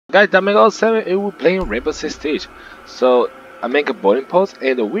Guys, Damego07 and we're playing Rainbow Six Siege. So I make a voting post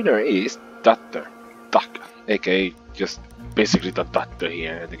and the winner is Doctor. aka just basically the Doctor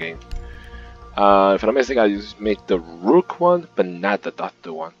here in the game. If I'm not mistaken, I just make the Rook one, but not the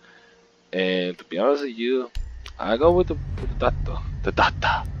Doctor one. And to be honest with you, I go with the Doctor. The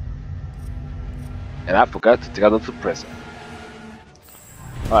Doctor. And I forgot to take out the suppressor.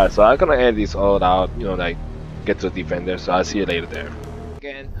 Alright, so I'm gonna end this all out, you know, like get to the defender, so I'll see you later there.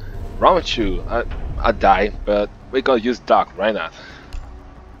 Again, round 2, I die, but we're gonna use Doc right now.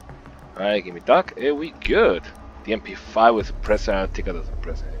 Alright, give me Doc, and we good. The MP5 with suppressor, I'll take out the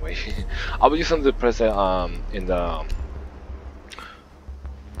suppressor anyway. I will use some suppressor in the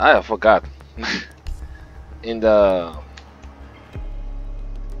I forgot. in the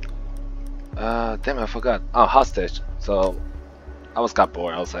damn, I forgot. Oh, hostage. So I got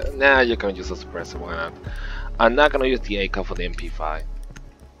bored. I was like, nah, you're gonna use a suppressor, why not? I'm not gonna use the ACOM for the MP5.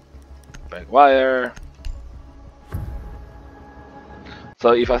 Back wire.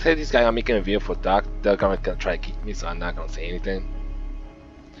 So if I say this guy I'm making a video for Doc, they're gonna try to keep me, so I'm not gonna say anything.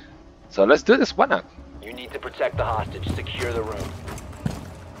 So let's do this, why not? You need to protect the hostage, secure the room.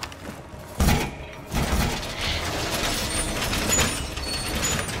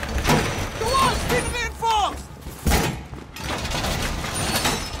 The wall's been reinforced!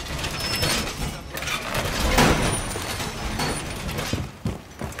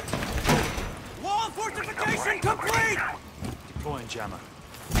 Wall fortification complete! Deploying jammer.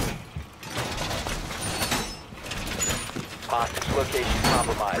 Hostage location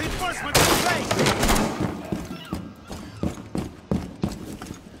compromised. Reinforcements in place!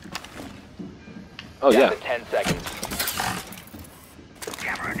 Oh Down yeah. to 10 seconds.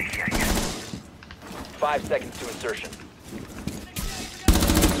 Camera initiated. 5 seconds to insertion.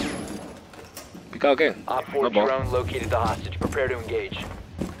 Pick out again. Op 4 No ball. drone located the hostage. Prepare to engage.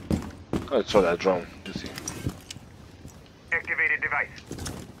 Oh, throw that drone. You see. Activated device.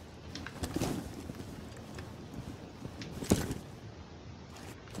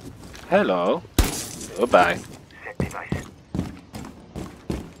 Hello. Goodbye. Set device.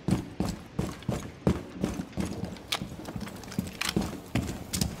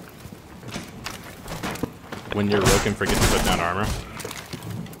 When you're Rook and forget to put down armor.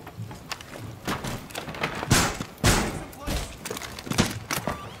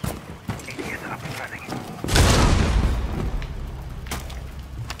 ADS up and running.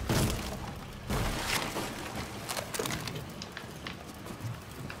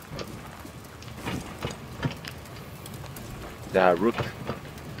 Yeah, Rook.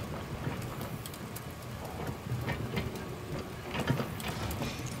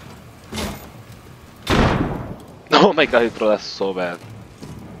 Oh my god, he threw that so bad.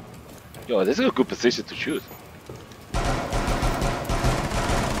 Yo, this is a good position to shoot. Let's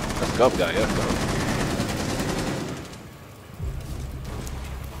go, guy. Let's go.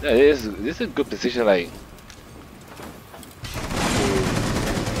 Yeah, this is a good position. Like,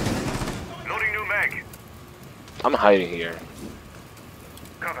 Loading new mag. I'm hiding here.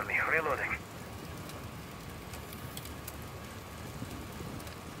 Cover me. Reloading.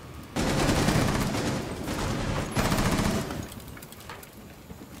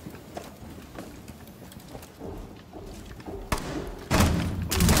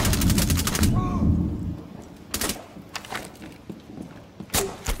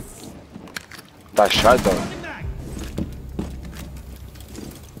 That shotgun.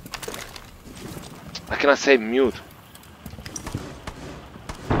 I cannot say mute.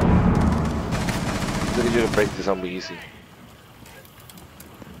 Look at you to break this on be easy.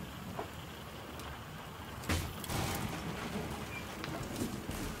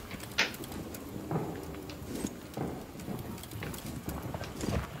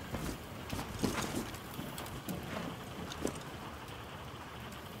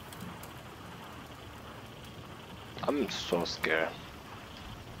 I'm so scared.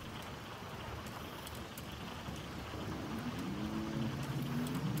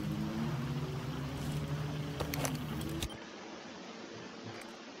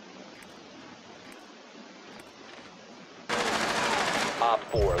 Op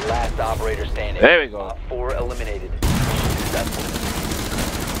 4, last operator standing. There we go. Op 4 eliminated. Successful.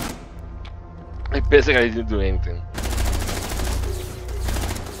 Basically, I didn't do anything.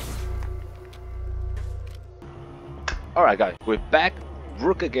 Alright guys, we're back.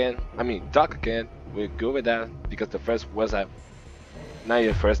 Rook again. I mean Doc again. We're good with that because the first was at not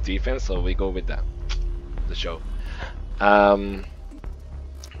your first defense, so we go with that. The show.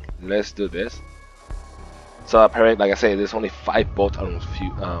 Let's do this. So apparently, like I said, there's only 5 boats on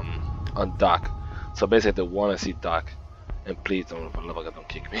Doc. So basically, the one I see Doc, And please don't, for the love of God, don't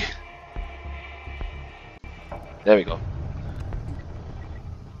kick me. There we go.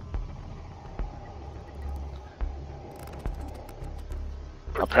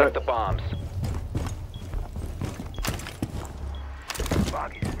 Protect the bombs.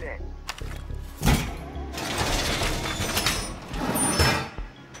 Bog is set.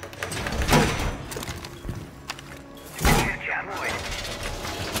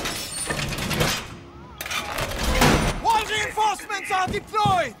 Wall reinforcements are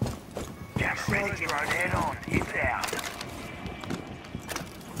deployed! Camera ready, drone head on. It's out.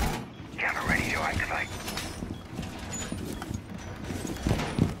 Camera ready to activate.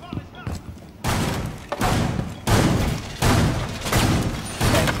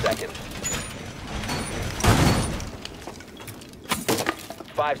 Seconds.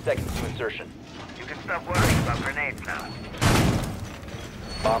 5 seconds to insertion. You can stop worrying about grenades now.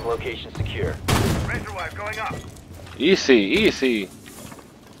 Bomb location secure. Razor wire going up. Easy, easy.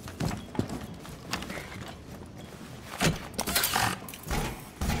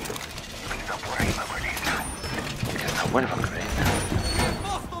 Stop worrying about grenades now. Yes, I went for grenade.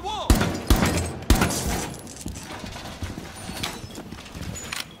 Off the wall!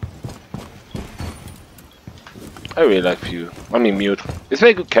 I really like Few. I mean Mute. It's a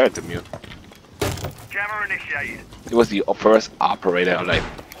very good character, Mute. Jammer initiated. It was the first operator I like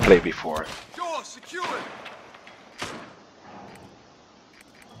played before. Door secured!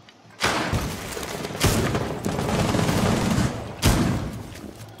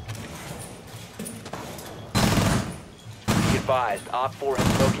 Be advised, Op 4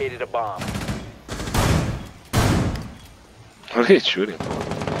 has located a bomb. What are you shooting for?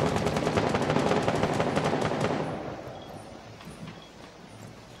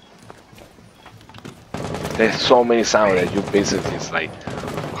 There's so many sounds that you basically it's like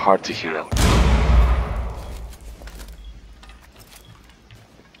hard to hear.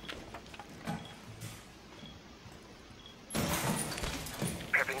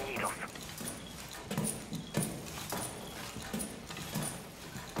 Prepping needles.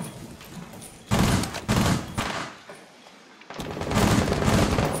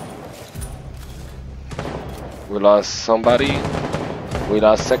 We lost somebody. We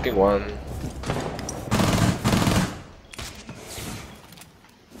lost second one.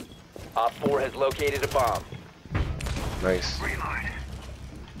 Op 4 has located a bomb. Nice. Reload.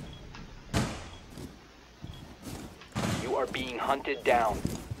 You are being hunted down.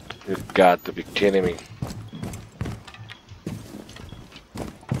 You've got to be kidding me.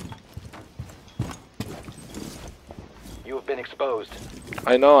 You have been exposed.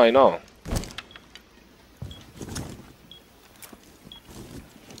 I know, I know.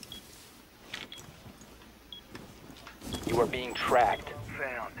 You are being tracked.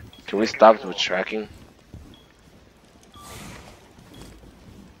 Found. Can we stop with tracking?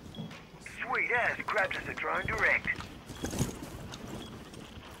 Sweet ass grabs us a drone direct.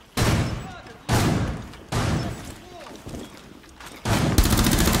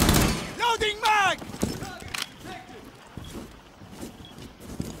 Loading mag!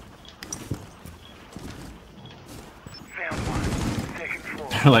 Found one. Second floor.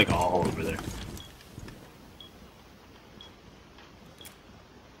 They're like all over there.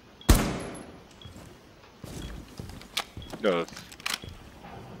 No.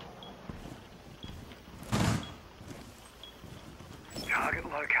 Target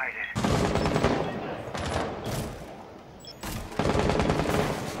located.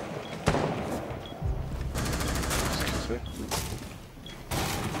 Excuse me.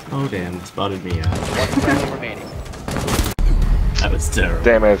 Oh damn, they spotted me out. One friendly remaining. That was terrible.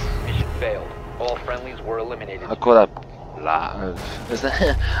 Damn it. Mission failed. All friendlies were eliminated. I could have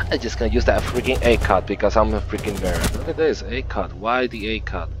I'm just gonna use that freaking A cut because I'm a freaking nerd. Look at this, A cut. Why the A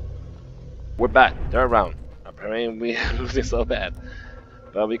cut? We're back. They're around. Apparently we're losing so bad.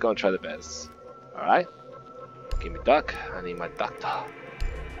 But we're gonna try the best. Alright? Give me duck. I need my doctor.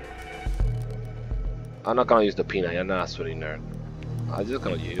 I'm not gonna use the peanut. I'm not a sweaty nerd. I'm just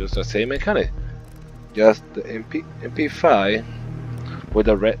gonna use the same mechanic. Just the MP5 with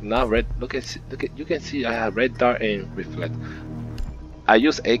the red, not red. Look at, you can see I have red dot and reflect. I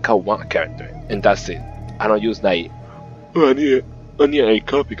use ACA 1 character and that's it. I don't use like, oh, I need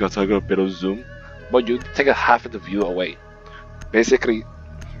ACA because I got a better zoom. But you take a half of the view away. Basically,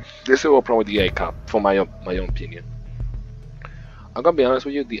 this is what problem with the ACA for my own opinion. I'm gonna be honest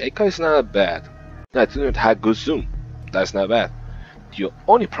with you, the ACA is not bad. No, it doesn't have good zoom. That's not bad. The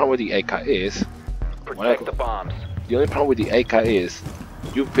only problem with the ACA is Protect the bombs. the only problem with the AK is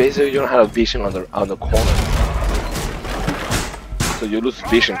you basically don't have a vision on the corner, so you lose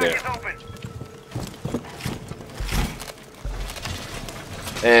vision there. Target open.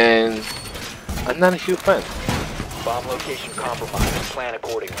 And I'm not a huge fan. Bomb location compromised. Plan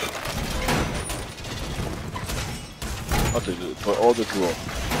accordingly. What to do for all the draw.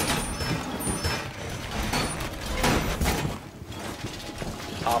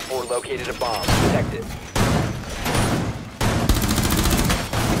 Op 4 located a bomb. Protect it.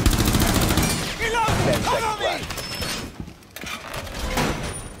 Reloading! 10 Cover seconds me! left.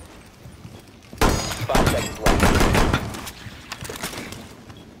 5 seconds left.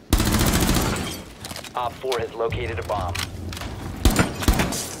 Op 4 has located a bomb.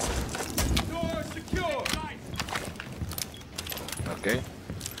 Door secure! Okay.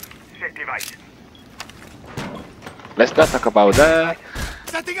 Set device. Let's not talk about that.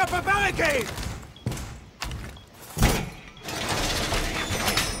 Setting up a barricade!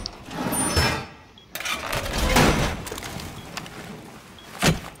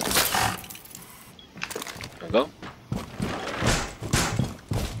 There we go.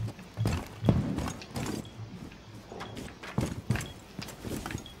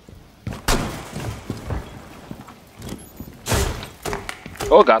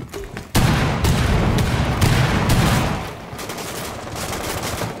 Oh god.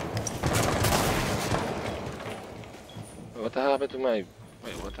 What the hell happened to my...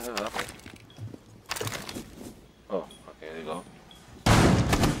 Wait, what the hell happened? Oh, okay, there you go.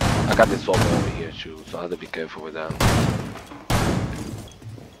 I got this sword over here too, so I have to be careful with that.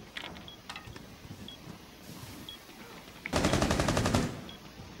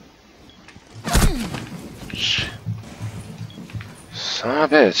 Shh. Son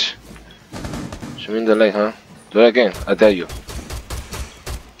of a bitch. Shoot me in the leg, huh? Do it again, I dare you.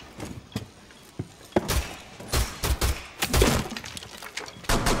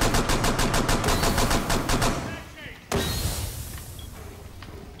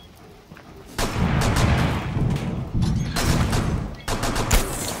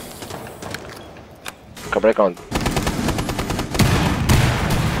 Come back on.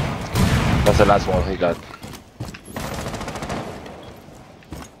 That's the last one he got.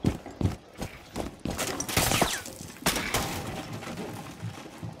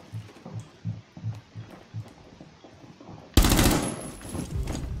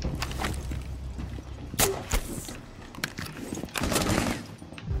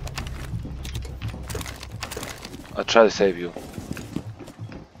 I'll try to save you.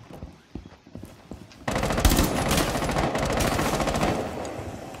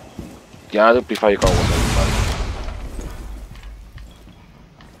 Yeah, I'll before you go with everybody.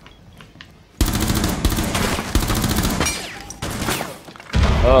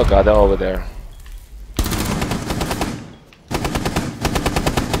 Oh god, they're over there.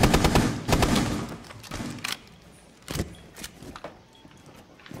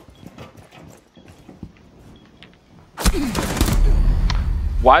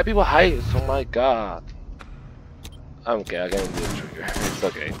 Why people hide? Oh my god. I'm okay, I can do the trigger. It's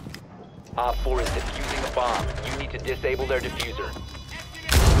okay. Op 4 is defusing a bomb. You need to disable their diffuser.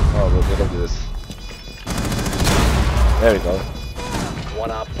 Oh, we can do this. There we go. One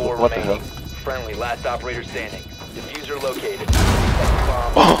Op 4 What the remaining. hell? Friendly, last operator standing. Diffuser located. Second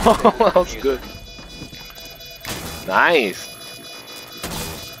bomb. Oh, that was Diffuser. good. Nice.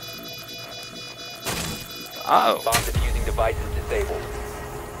 Oh, Bomb defusing device is disabled.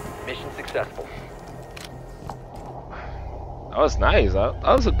 Mission successful. that was nice. That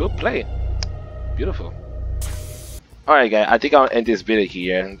was a good play. Beautiful. Alright guys, I think I'll end this video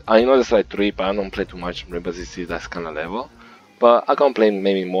here. I know there's like 3, but I don't play too much Rainbow Six Siege, that kind of level. But I'm gonna play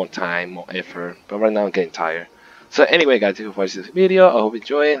maybe more time, more effort. But right now I'm getting tired. So anyway guys, if you watched this video, I hope you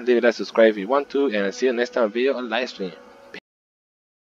enjoy it. Leave a like, subscribe if you want to, and I'll see you next time video on live stream.